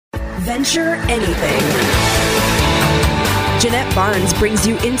Venture Anything. Jeanette Barnes brings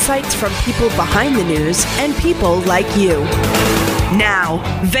you insights from people behind the news and people like you. Now,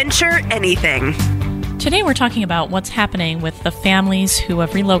 Venture Anything. Today we're talking about what's happening with the families who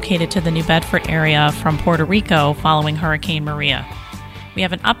have relocated to the New Bedford area from Puerto Rico following Hurricane Maria. We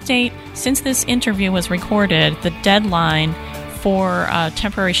have an update. Since this interview was recorded, the deadline for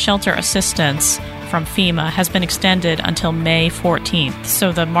temporary shelter assistance from FEMA has been extended until May 14th.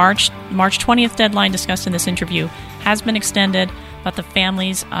 So the March 20th deadline discussed in this interview has been extended, but the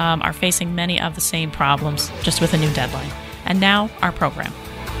families are facing many of the same problems, just with a new deadline. And now, our program.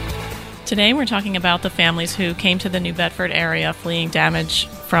 Today we're talking about the families who came to the New Bedford area fleeing damage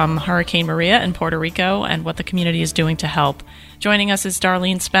from Hurricane Maria in Puerto Rico and what the community is doing to help. Joining us is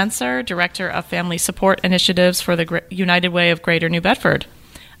Darlene Spencer, Director of Family Support Initiatives for the United Way of Greater New Bedford.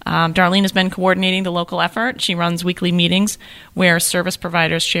 Darlene has been coordinating the local effort. She runs weekly meetings where service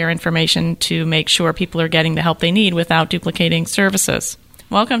providers share information to make sure people are getting the help they need without duplicating services.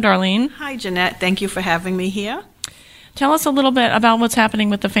 Welcome, Darlene. Hi, Jeanette. Thank you for having me here. Tell us a little bit about what's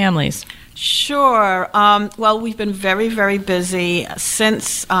happening with the families. Sure. Well, we've been very, very busy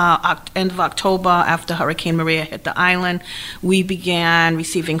since end of October after Hurricane Maria hit the island. We began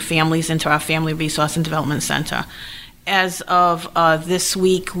receiving families into our Family Resource and Development Center. As of this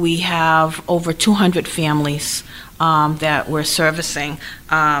week, we have over 200 families that we're servicing,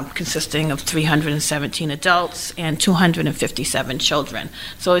 consisting of 317 adults and 257 children.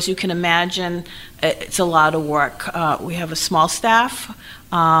 So as you can imagine, it's a lot of work. We have a small staff,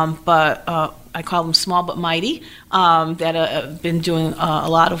 but I call them small but mighty, that have been doing a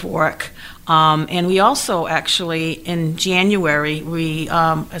lot of work. And we also actually, in January, we,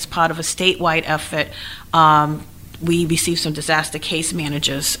 as part of a statewide effort, we received some disaster case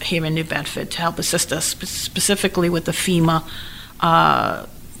managers here in New Bedford to help assist us specifically with the FEMA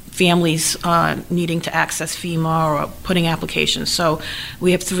families needing to access FEMA or putting applications. So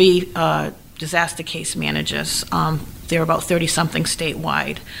we have 3 disaster case managers. There are about 30-something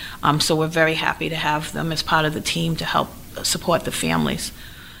statewide. So we're very happy to have them as part of the team to help support the families.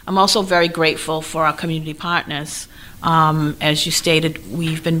 I'm also very grateful for our community partners. As you stated,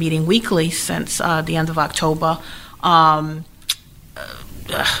 we've been meeting weekly since the end of October.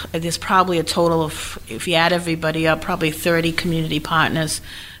 There's probably a total of, if you add everybody up, probably 30 community partners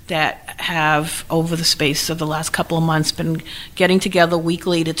that have, over the space of the last couple of months, been getting together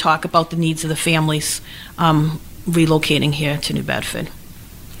weekly to talk about the needs of the families relocating here to New Bedford.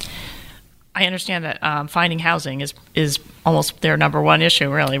 I understand that finding housing is almost their number one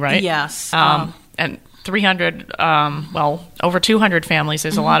issue, really, right? Yes. And 300, over 200 families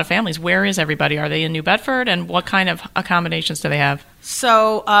is a lot of families. Where is everybody? Are they in New Bedford? And what kind of accommodations do they have?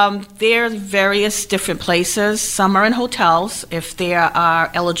 So there's various different places. Some are in hotels if they are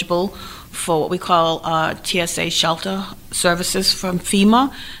eligible for what we call TSA shelter services from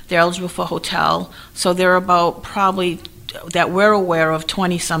FEMA. They're eligible for hotel. So there are about probably, that we're aware of,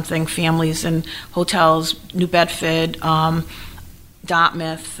 20-something families in hotels, New Bedford,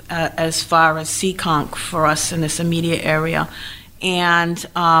 Dartmouth, as far as Seekonk for us in this immediate area. And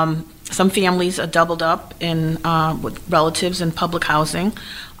some families are doubled up in with relatives in public housing,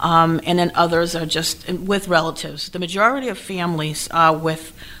 and then others are just with relatives. The majority of families are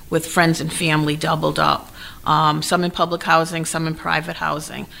with friends and family doubled up, some in public housing, some in private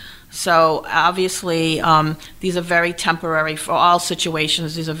housing. So obviously, these are very temporary for all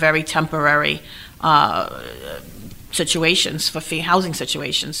situations. These are very temporary situations for housing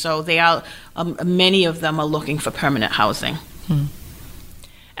situations. So they are, many of them are looking for permanent housing.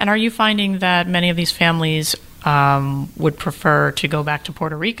 And are you finding that many of these families would prefer to go back to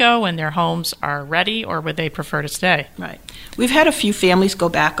Puerto Rico when their homes are ready, or would they prefer to stay? Right. We've had a few families go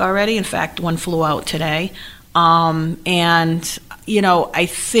back already. In fact, one flew out today. And, I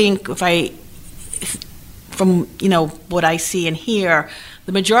think from what I see and hear,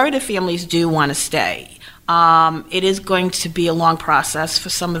 the majority of families do want to stay. It is going to be a long process for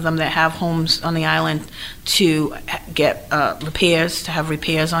some of them that have homes on the island to get repairs, to have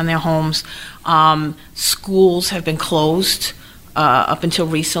repairs on their homes. Schools have been closed up until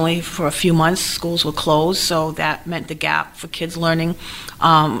recently. For a few months, schools were closed, so that meant the gap for kids learning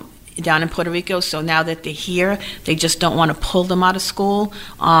down in Puerto Rico. So now that they're here, they just don't want to pull them out of school.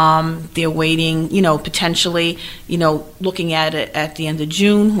 They're waiting, potentially, looking at it at the end of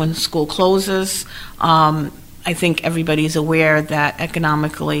June when school closes. I think everybody's aware that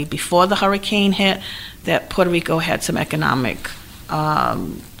economically, before the hurricane hit, that Puerto Rico had some economic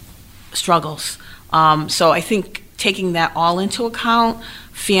struggles. So I think taking that all into account,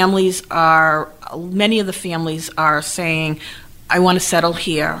 many of the families are saying, I want to settle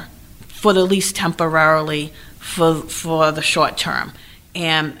here for the least temporarily for the short term,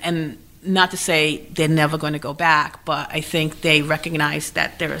 and not to say they're never going to go back, but I think they recognize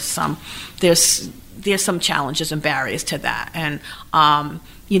that there's some challenges and barriers to that, and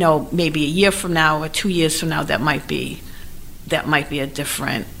maybe a year from now or 2 years from now, that might be a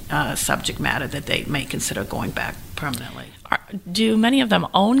different subject matter that they may consider going back permanently. Do many of them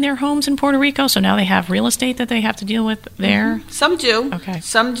own their homes in Puerto Rico? So now they have real estate that they have to deal with there? Mm-hmm. Some do. Okay.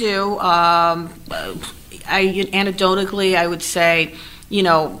 Some do. Anecdotally, I would say,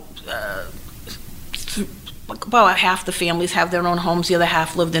 about half the families have their own homes. The other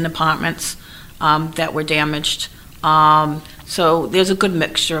half lived in apartments that were damaged. So there's a good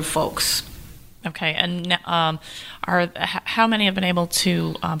mixture of folks. Okay. And how many have been able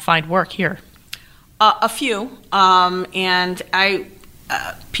to find work here? A few, and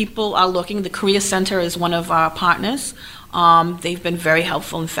people are looking. The Career Center is one of our partners. They've been very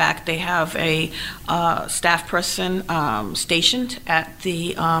helpful. In fact, they have a staff person stationed at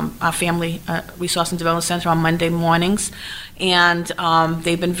the our Family Resource and Development Center on Monday mornings, and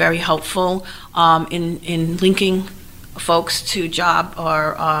they've been very helpful in linking folks to job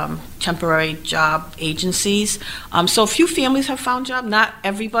or temporary job agencies. So a few families have found jobs, not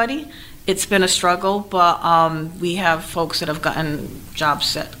everybody. It's been a struggle, but we have folks that have gotten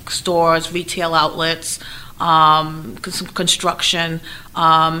jobs at stores, retail outlets, construction.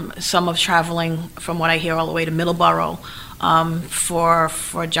 Some are traveling, from what I hear, all the way to Middleborough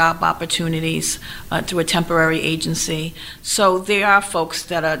for job opportunities through a temporary agency. So there are folks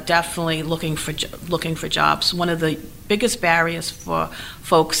that are definitely looking for jobs. One of the biggest barriers for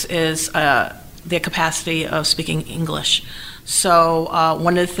folks is their capacity of speaking English. So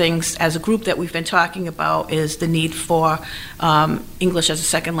one of the things as a group that we've been talking about is the need for English as a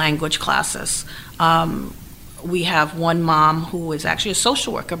second language classes. We have one mom who is actually a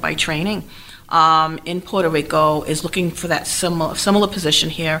social worker by training in Puerto Rico, is looking for that similar position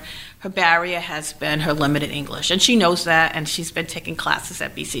here. Her barrier has been her limited English, and she knows that, and she's been taking classes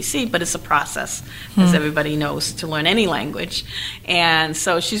at BCC, but it's a process, as everybody knows, to learn any language. And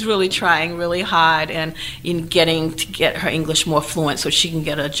so she's really trying really hard and in get her English more fluent so she can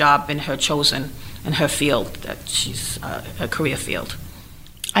get a job in her field, that she's a career field.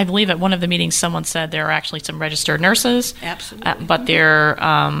 I believe at one of the meetings someone said there are actually some registered nurses. Absolutely. But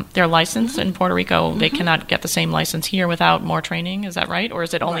they're licensed in Puerto Rico. They cannot get the same license here without more training. Is that right? Or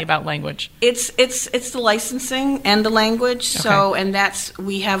is it only about language? It's the licensing and the language. Okay. So, and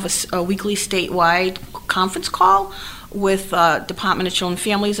we have a weekly statewide conference call with Department of Children and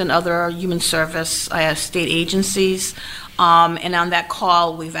Families and other human service state agencies. And on that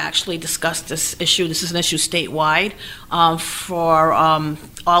call, we've actually discussed this issue. This is an issue statewide for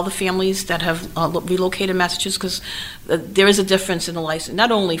all the families that have relocated in Massachusetts, because there is a difference in the license,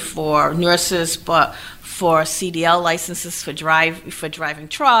 not only for nurses, but for CDL licenses for driving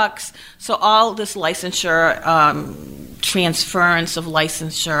trucks. So all this licensure, transference of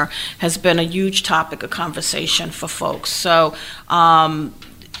licensure has been a huge topic of conversation for folks. So I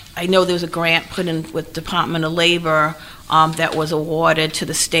know there's a grant put in with Department of Labor that was awarded to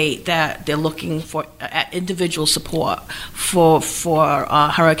the state that they're looking for individual support for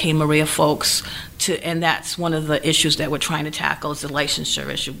Hurricane Maria folks, and that's one of the issues that we're trying to tackle, is the licensure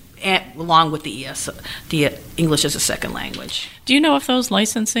issue, along with the English as a second language. Do you know if those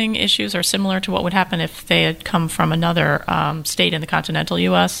licensing issues are similar to what would happen if they had come from another state in the continental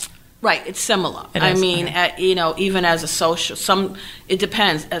U.S.? Right, it's similar. It is, I mean, okay. Even as it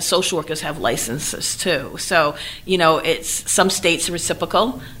depends. Social workers have licenses too. So, it's some states are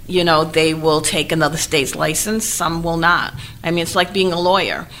reciprocal. They will take another state's license. Some will not. I mean, it's like being a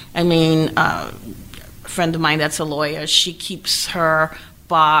lawyer. I mean, a friend of mine that's a lawyer, she keeps her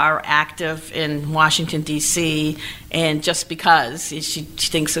bar active in Washington, D.C., and just because she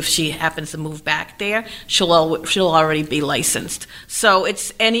thinks if she happens to move back there, she'll already be licensed. So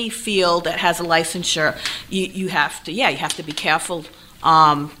it's any field that has a licensure, you have to be careful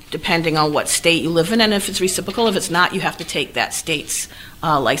depending on what state you live in, and if it's reciprocal. If it's not, you have to take that state's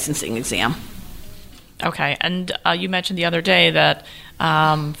licensing exam. Okay, and you mentioned the other day that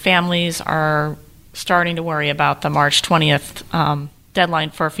families are starting to worry about the March 20th deadline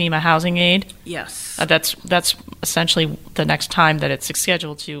for FEMA housing aid. Yes. That's essentially the next time that it's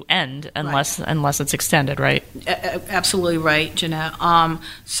scheduled to end, unless it's extended, right? Absolutely right, Jeanette.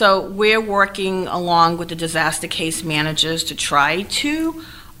 So we're working along with the disaster case managers to try to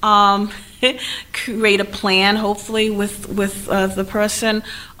create a plan, hopefully, with the person.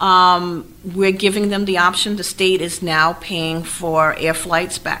 We're giving them the option. The state is now paying for air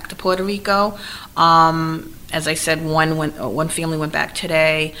flights back to Puerto Rico. As I said, one family went back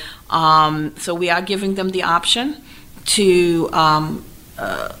today. So we are giving them the option to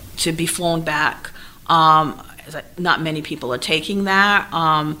be flown back. Not many people are taking that.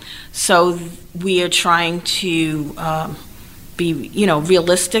 So we are trying to be,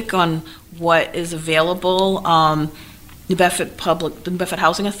 realistic on what is available. The New Bedford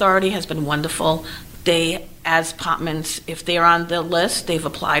Housing Authority has been wonderful. They, as apartments, if they're on the list, they've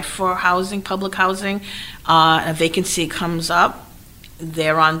applied for housing, public housing. A vacancy comes up,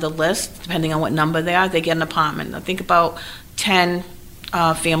 they're on the list, depending on what number they are, they get an apartment. I think about 10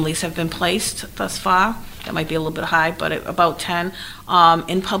 families have been placed thus far. That might be a little bit high, but about 10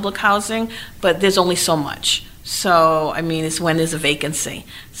 in public housing, but there's only so much. So, it's when there's a vacancy.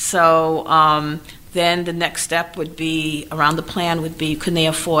 So then the next step would be, around the plan would be, can they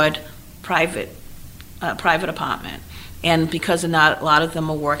afford private apartment? And because not a lot of them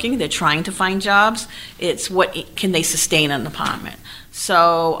are working, they're trying to find jobs, it's can they sustain an apartment?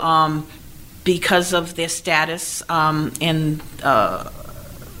 So because of their status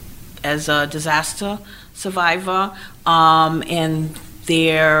as a disaster survivor, and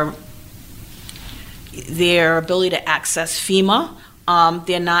their ability to access FEMA,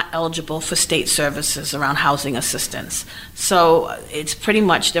 they're not eligible for state services around housing assistance. So it's pretty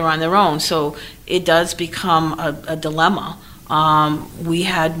much they're on their own. So it does become a dilemma. We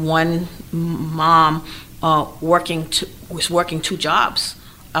had one mom was working 2 jobs.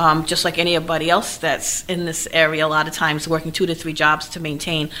 Just like anybody else that's in this area, a lot of times working 2 to 3 jobs to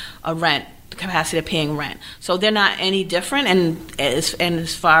maintain a rent, the capacity of paying rent. So they're not any different, and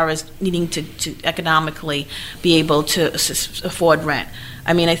as far as needing to economically be able to afford rent.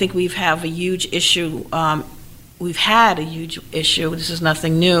 I think we have a huge issue. We've had a huge issue. This is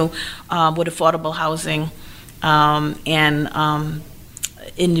nothing new with affordable housing and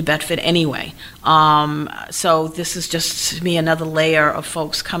in New Bedford anyway. So this is just, to me, another layer of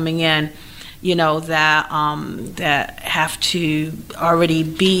folks coming in, that have to already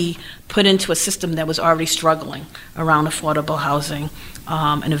be put into a system that was already struggling around affordable housing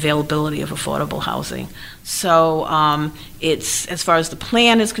and availability of affordable housing. So it's, as far as the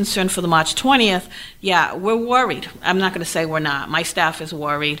plan is concerned for the March 20th, yeah, we're worried. I'm not going to say we're not. My staff is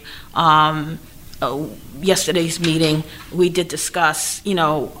worried. Yesterday's meeting, we did discuss,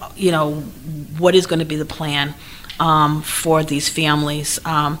 what is going to be the plan for these families.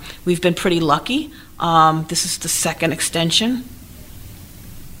 We've been pretty lucky. This is the second extension.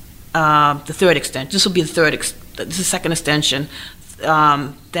 The third extension. This will be this is the second extension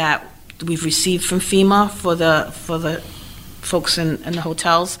that we've received from FEMA for the folks in the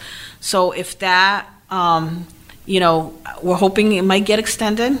hotels. So if that, we're hoping it might get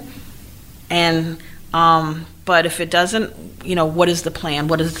extended. And but if it doesn't, what is the plan?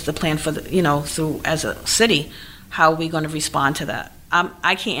 What is the plan for through as a city? How are we going to respond to that?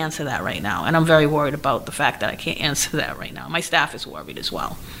 I can't answer that right now, and I'm very worried about the fact that I can't answer that right now. My staff is worried as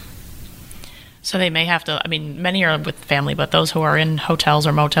well. So they may have to. Many are with family, but those who are in hotels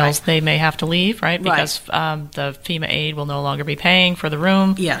or motels, right, they may have to leave, right? Because the FEMA aid will no longer be paying for the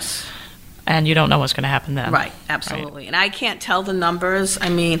room. Yes. And you don't know what's going to happen then. Right, absolutely. Right. And I can't tell the numbers.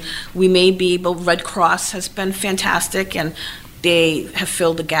 We may be, but Red Cross has been fantastic, and they have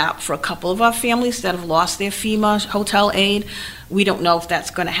filled the gap for a couple of our families that have lost their FEMA hotel aid. We don't know if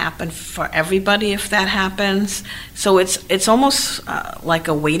that's going to happen for everybody if that happens. So it's almost like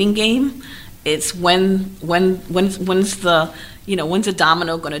a waiting game. It's when's the when's the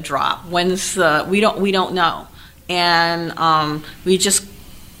domino going to drop? We don't know, and we just,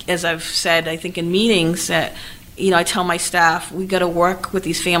 as I've said, I think in meetings that, I tell my staff, we got to work with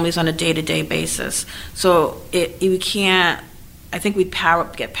these families on a day-to-day basis. So we can't, I think we'd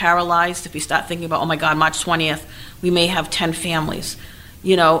get paralyzed if we start thinking about, oh my God, March 20th, we may have 10 families.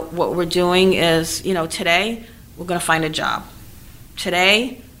 What we're doing is, today, we're going to find a job.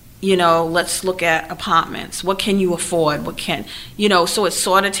 Today, let's look at apartments. What can you afford? So it's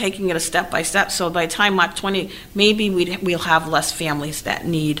sort of taking it a step by step. So by the time March 20, maybe we'll have less families that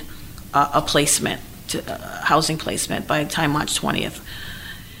need a placement, housing placement by the time March 20th.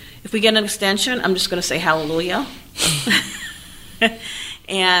 If we get an extension, I'm just going to say hallelujah. But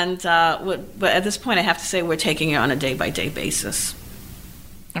at this point, I have to say we're taking it on a day-by-day basis.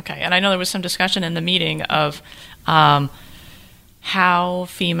 Okay, and I know there was some discussion in the meeting of how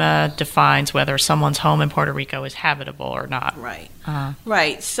FEMA defines whether someone's home in Puerto Rico is habitable or not. Right.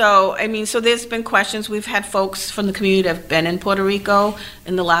 Right. So, so there's been questions. We've had folks from the community that have been in Puerto Rico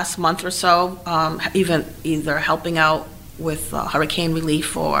in the last month or so, even either helping out with hurricane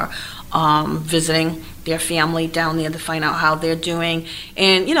relief or visiting their family down there to find out how they're doing.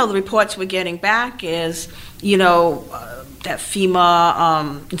 And, the reports we're getting back is, that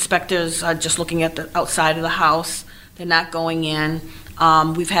FEMA inspectors are just looking at the outside of the house. They're not going in.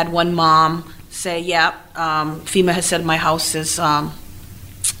 We've had one mom say, FEMA has said my house is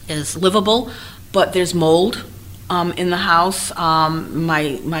livable, but there's mold in the house.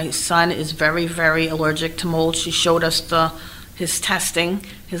 My son is very, very allergic to mold. She showed us his testing,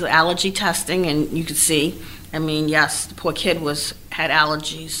 his allergy testing, and you could see, yes, the poor kid had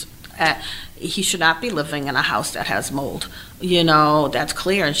allergies. He should not be living in a house that has mold. That's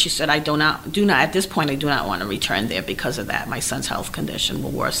clear. And she said, I do not, at this point, I do not want to return there because of that. My son's health condition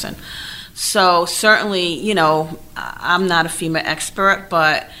will worsen. So certainly, I'm not a FEMA expert,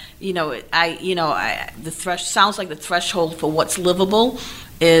 but, sounds like the threshold for what's livable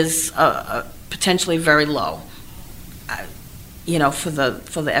is potentially very low, for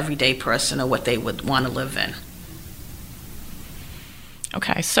the everyday person or what they would want to live in.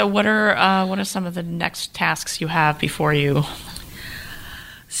 Okay, so what are some of the next tasks you have before you?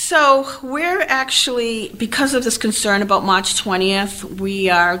 So we're actually, because of this concern about March 20th, we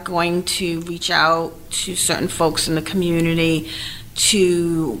are going to reach out to certain folks in the community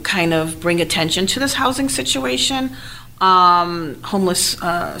to kind of bring attention to this housing situation. Homeless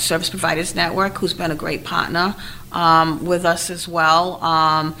Service Providers Network, who's been a great partner with us as well.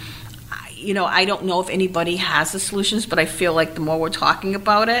 I don't know if anybody has the solutions, but I feel like the more we're talking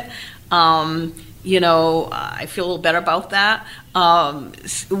about it, I feel a little better about that.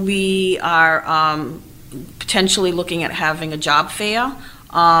 We are potentially looking at having a job fair,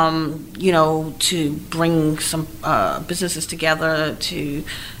 to bring some businesses together to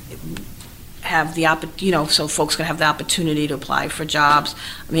have the so folks can have the opportunity to apply for jobs,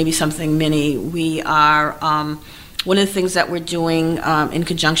 maybe something mini. We are one of the things that we're doing in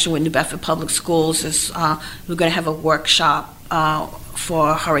conjunction with New Bedford Public Schools is we're going to have a workshop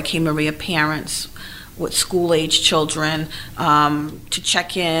for Hurricane Maria parents with school-age children to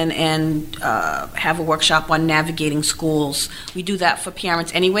check in and have a workshop on navigating schools. We do that for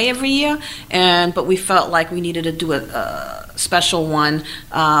parents anyway every year, but we felt like we needed to do a special one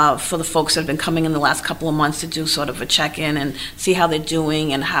for the folks that have been coming in the last couple of months to do sort of a check-in and see how they're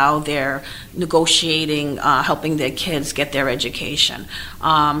doing and how they're negotiating, helping their kids get their education.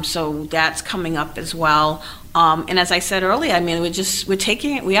 So that's coming up as well. And as I said earlier,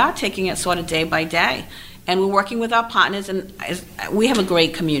 we are taking it sort of day by day, and we're working with our partners, and we have a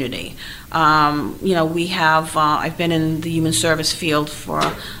great community. We have, I've been in the human service field for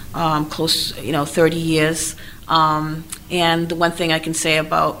close, 30 years. And the one thing I can say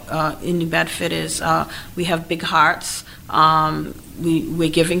about in New Bedford is we have big hearts. We're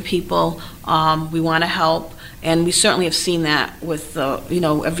giving people. We want to help. And we certainly have seen that with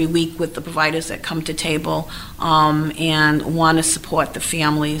every week with the providers that come to table and want to support the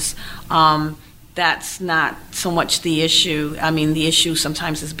families. That's not so much the issue. The issue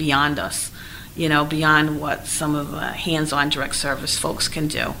sometimes is beyond us, beyond what some of the hands-on direct service folks can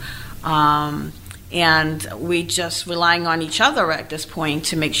do. And we just relying on each other at this point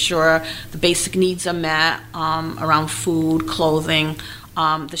to make sure the basic needs are met around food, clothing.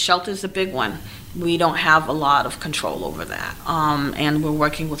 The shelter is a big one. We don't have a lot of control over that, and we're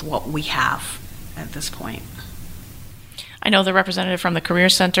working with what we have at this point. I know the representative from the Career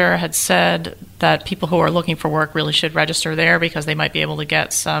Center had said that people who are looking for work really should register there because they might be able to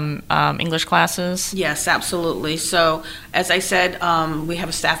get some English classes. Yes, absolutely. So, as I said, we have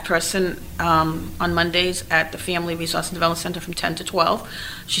a staff person on Mondays at the Family Resource and Development Center from 10 to 12.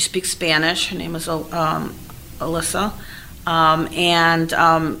 She speaks Spanish. Her name is Alyssa.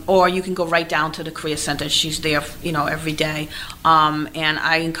 Or you can go right down to the Career Center. She's there, every day. And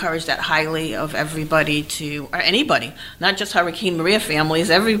I encourage that highly of everybody or anybody, not just Hurricane Maria families,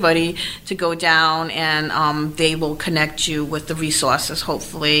 everybody to go down and they will connect you with the resources,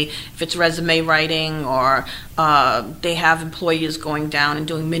 hopefully. If it's resume writing or they have employers going down and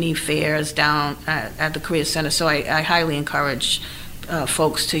doing mini fairs down at the Career Center. So I highly encourage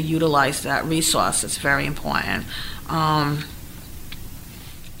folks to utilize that resource. It's very important.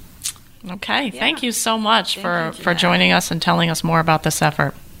 Okay, thank you so much for joining us and telling us more about this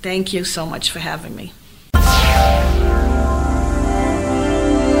effort. Thank you so much for having me.